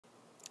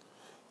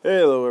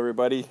Hello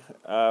everybody,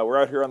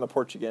 we're out here on the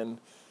porch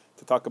again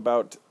to talk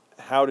about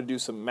how to do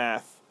some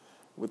math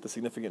with the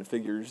significant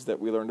figures that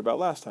we learned about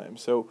last time.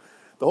 So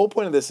the whole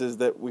point of this is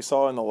that we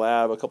saw in the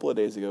lab a couple of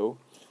days ago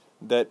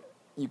that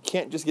you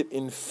can't just get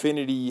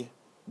infinity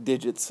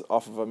digits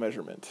off of a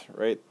measurement,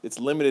 right? It's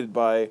limited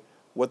by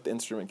what the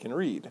instrument can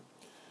read.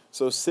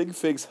 So Sig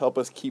Figs help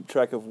us keep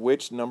track of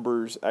which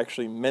numbers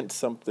actually meant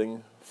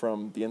something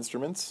from the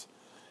instruments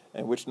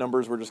and which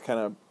numbers were just kind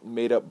of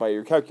made up by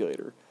your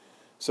calculator.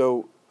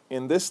 So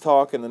in this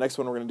talk and the next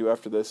one we're going to do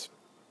after this,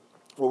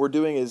 what we're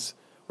doing is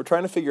we're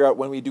trying to figure out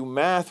when we do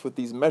math with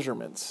these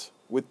measurements,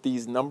 with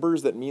these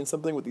numbers that mean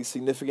something, with these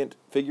significant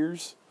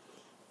figures,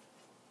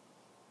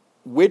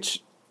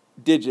 which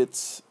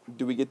digits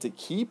do we get to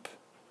keep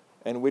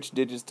and which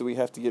digits do we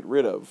have to get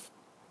rid of?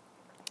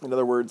 In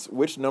other words,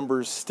 which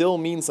numbers still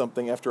mean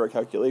something after our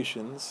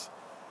calculations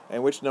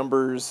and which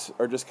numbers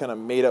are just kind of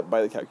made up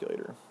by the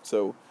calculator.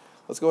 So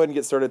let's go ahead and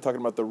get started talking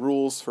about the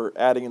rules for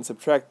adding and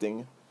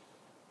subtracting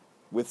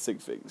with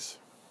Sig Figs.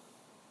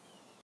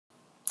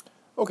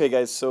 Okay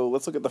guys, so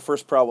let's look at the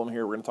first problem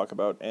here we're going to talk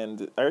about,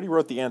 and I already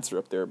wrote the answer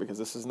up there because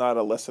this is not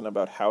a lesson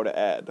about how to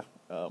add.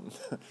 I'm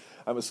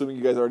assuming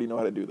you guys already know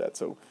how to do that,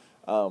 so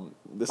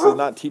this is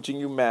not teaching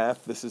you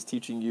math, this is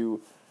teaching you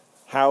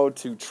how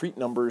to treat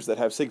numbers that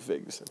have Sig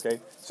Figs,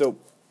 okay? So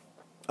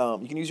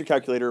you can use your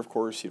calculator, of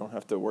course, you don't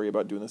have to worry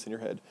about doing this in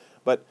your head,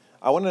 but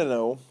I want to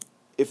know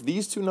if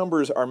these two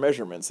numbers are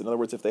measurements, in other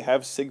words, if they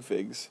have Sig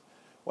Figs,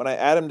 when I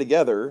add them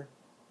together,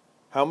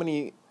 how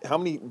many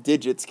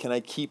digits can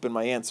I keep in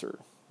my answer?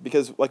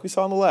 Because like we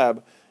saw in the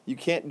lab, you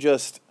can't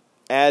just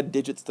add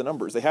digits to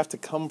numbers. They have to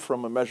come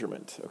from a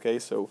measurement, okay?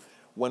 So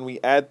when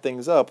we add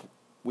things up,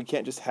 we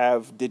can't just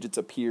have digits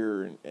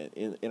appear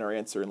in our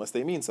answer unless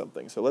they mean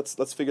something. So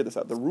let's figure this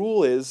out. The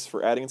rule is,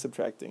 for adding and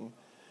subtracting,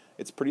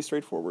 it's pretty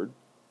straightforward.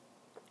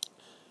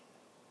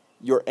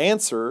 Your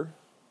answer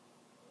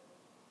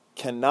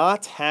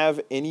cannot have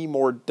any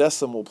more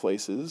decimal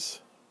places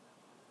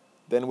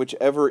than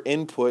whichever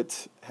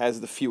input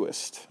has the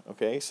fewest,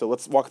 okay? So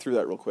let's walk through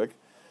that real quick.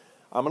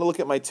 I'm going to look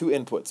at my two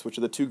inputs, which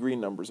are the two green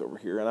numbers over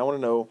here, and I want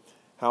to know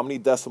how many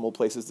decimal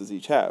places does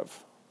each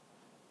have.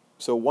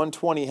 So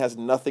 120 has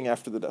nothing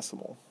after the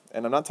decimal.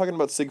 And I'm not talking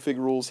about Sig Fig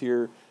Rules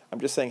here.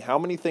 I'm just saying how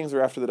many things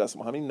are after the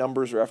decimal, how many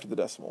numbers are after the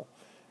decimal.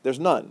 There's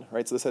none,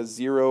 right? So this has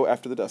 0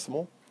 after the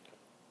decimal.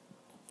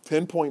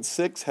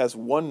 10.6 has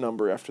one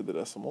number after the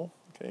decimal,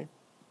 okay?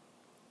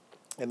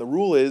 And the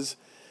rule is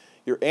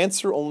your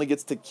answer only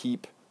gets to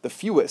keep the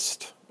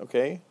fewest,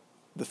 okay?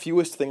 The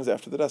fewest things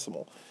after the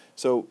decimal.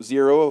 So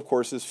 0, of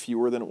course, is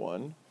fewer than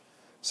 1.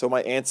 So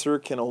my answer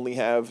can only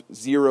have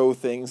 0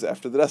 things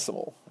after the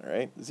decimal, all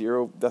right?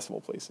 0 decimal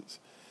places.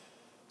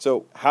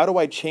 So how do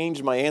I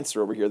change my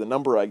answer over here, the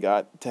number I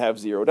got, to have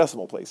 0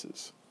 decimal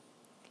places?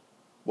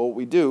 Well, what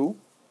we do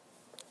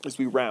is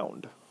we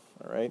round,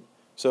 all right?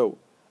 So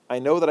I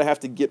know that I have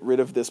to get rid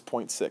of this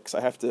 0.6.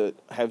 I have to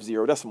have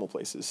 0 decimal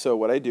places. So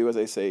what I do is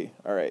I say,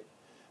 all right,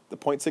 the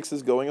 0.6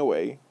 is going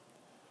away,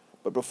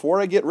 but before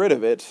I get rid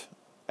of it,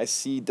 I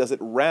see, does it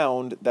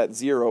round that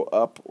 0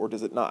 up or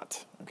does it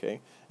not,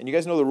 okay? And you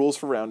guys know the rules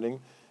for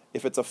rounding.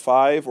 If it's a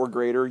 5 or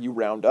greater, you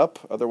round up,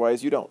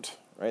 otherwise you don't,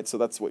 right? So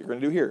that's what you're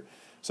going to do here.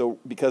 So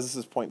because this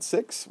is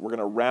 0.6, we're going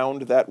to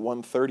round that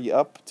 130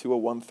 up to a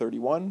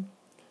 131.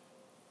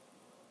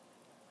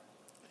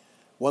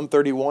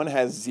 131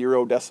 has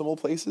 0 decimal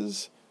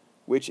places,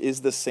 which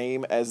is the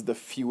same as the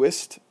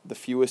fewest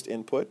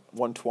input,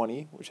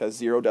 120, which has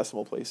 0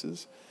 decimal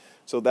places.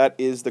 So that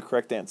is the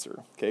correct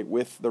answer, okay,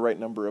 with the right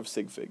number of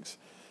Sig Figs.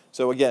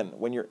 So again,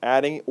 when you're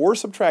adding or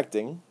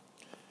subtracting,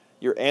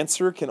 your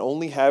answer can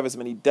only have as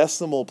many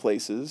decimal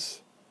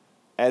places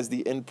as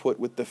the input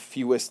with the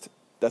fewest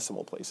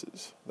decimal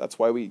places. That's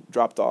why we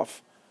dropped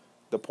off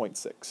the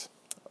 0.6.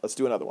 Let's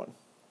do another one.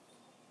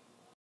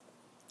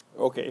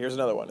 Okay, here's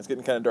another one. It's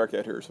getting kind of dark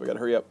out here, so we got to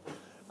hurry up.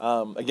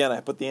 Again,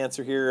 I put the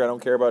answer here. I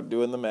don't care about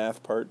doing the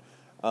math part.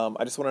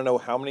 I just want to know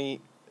how many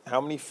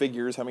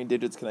figures, how many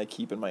digits can I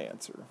keep in my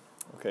answer.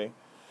 Okay,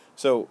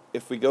 so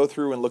if we go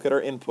through and look at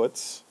our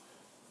inputs,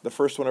 the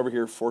first one over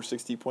here,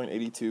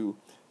 460.82,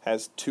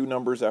 has 2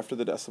 numbers after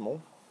the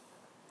decimal.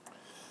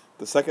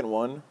 The second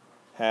one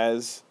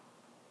has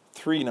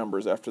 3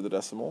 numbers after the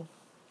decimal.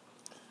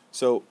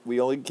 So we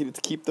only get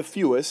to keep the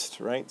fewest,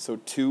 right? So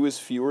 2 is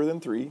fewer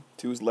than 3.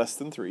 2 is less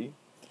than 3.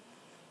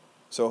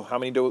 So how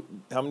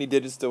many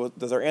digits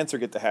does our answer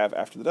get to have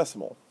after the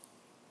decimal?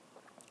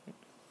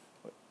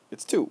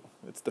 It's 2.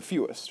 It's the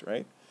fewest,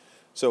 right?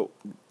 So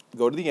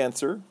go to the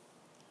answer.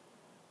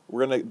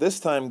 We're going to this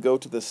time go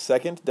to the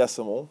second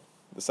decimal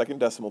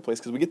place,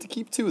 because we get to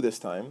keep 2 this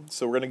time.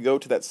 So we're going to go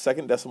to that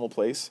second decimal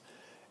place,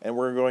 and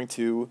we're going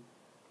to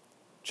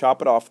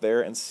chop it off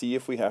there and see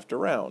if we have to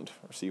round,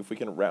 or see if we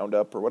can round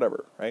up or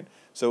whatever, right?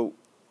 So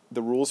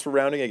the rules for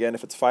rounding, again,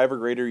 if it's 5 or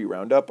greater, you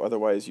round up.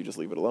 Otherwise, you just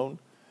leave it alone.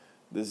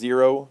 The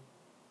 0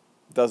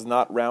 does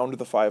not round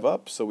the 5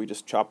 up, so we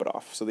just chop it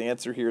off. So the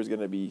answer here is going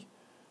to be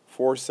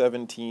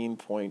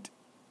 417.85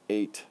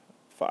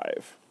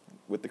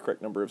 with the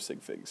correct number of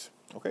Sig Figs.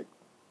 Okay,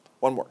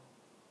 one more.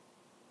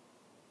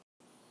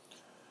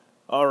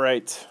 All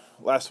right,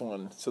 last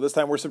one. So this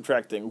time we're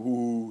subtracting.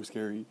 Ooh,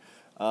 scary.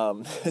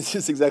 It's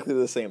just exactly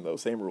the same though,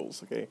 same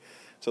rules, okay?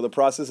 So the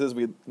process is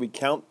we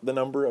count the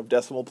number of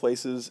decimal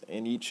places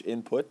in each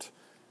input.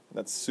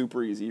 That's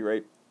super easy,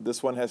 right?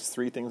 This one has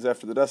 3 things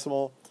after the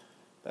decimal.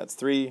 That's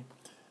 3.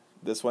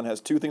 This one has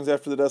 2 things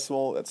after the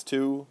decimal. That's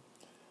 2.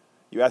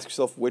 You ask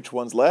yourself which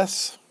one's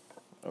less.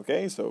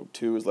 Okay, so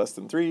 2 is less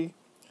than 3.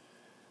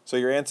 So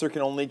your answer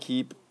can only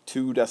keep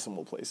 2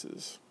 decimal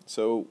places.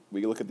 So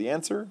we look at the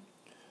answer.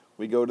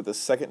 We go to the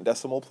second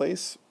decimal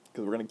place,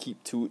 because we're going to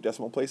keep 2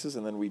 decimal places,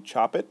 and then we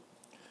chop it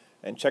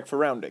and check for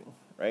rounding,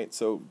 right?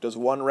 So does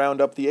 1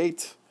 round up the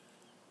 8?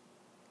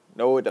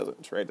 No, it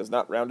doesn't, right? It does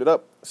not round it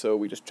up. So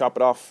we just chop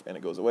it off, and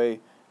it goes away,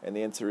 and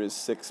the answer is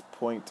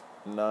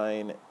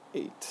 6.98.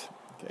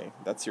 Okay,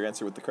 that's your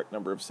answer with the correct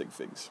number of Sig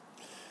Figs.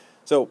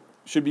 So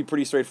should be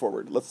pretty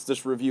straightforward. Let's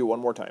just review one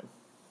more time.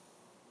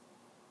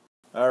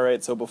 All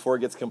right, so before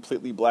it gets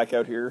completely black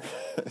out here,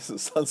 the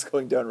sun's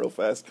going down real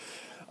fast.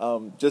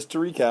 Just to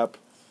recap,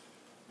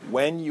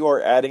 when you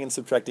are adding and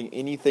subtracting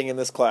anything in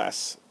this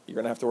class, you're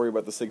going to have to worry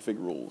about the Sig Fig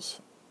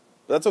rules.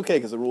 But that's okay,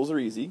 because the rules are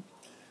easy.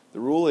 The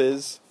rule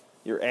is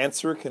your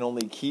answer can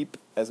only keep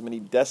as many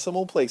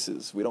decimal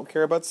places. We don't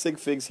care about Sig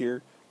Figs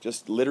here,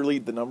 just literally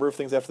the number of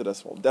things after the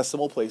decimal.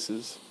 Decimal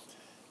places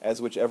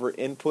as whichever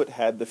input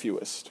had the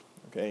fewest.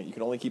 Okay, you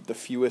can only keep the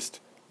fewest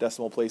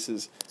decimal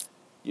places.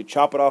 You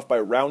chop it off by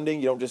rounding.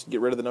 You don't just get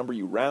rid of the number,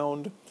 you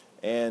round,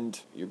 and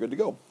you're good to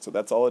go. So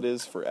that's all it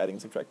is for adding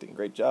and subtracting.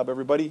 Great job,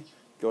 everybody.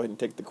 Go ahead and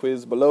take the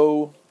quiz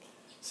below.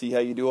 See how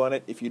you do on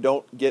it. If you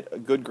don't get a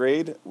good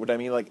grade, what I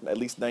mean like at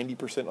least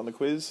 90% on the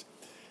quiz,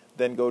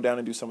 then go down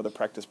and do some of the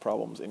practice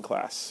problems in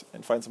class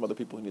and find some other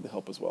people who need the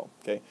help as well.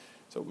 Okay,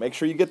 so make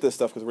sure you get this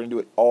stuff because we're going to do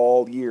it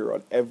all year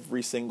on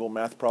every single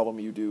math problem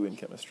you do in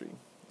chemistry.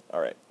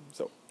 All right,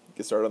 so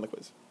get started on the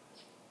quiz.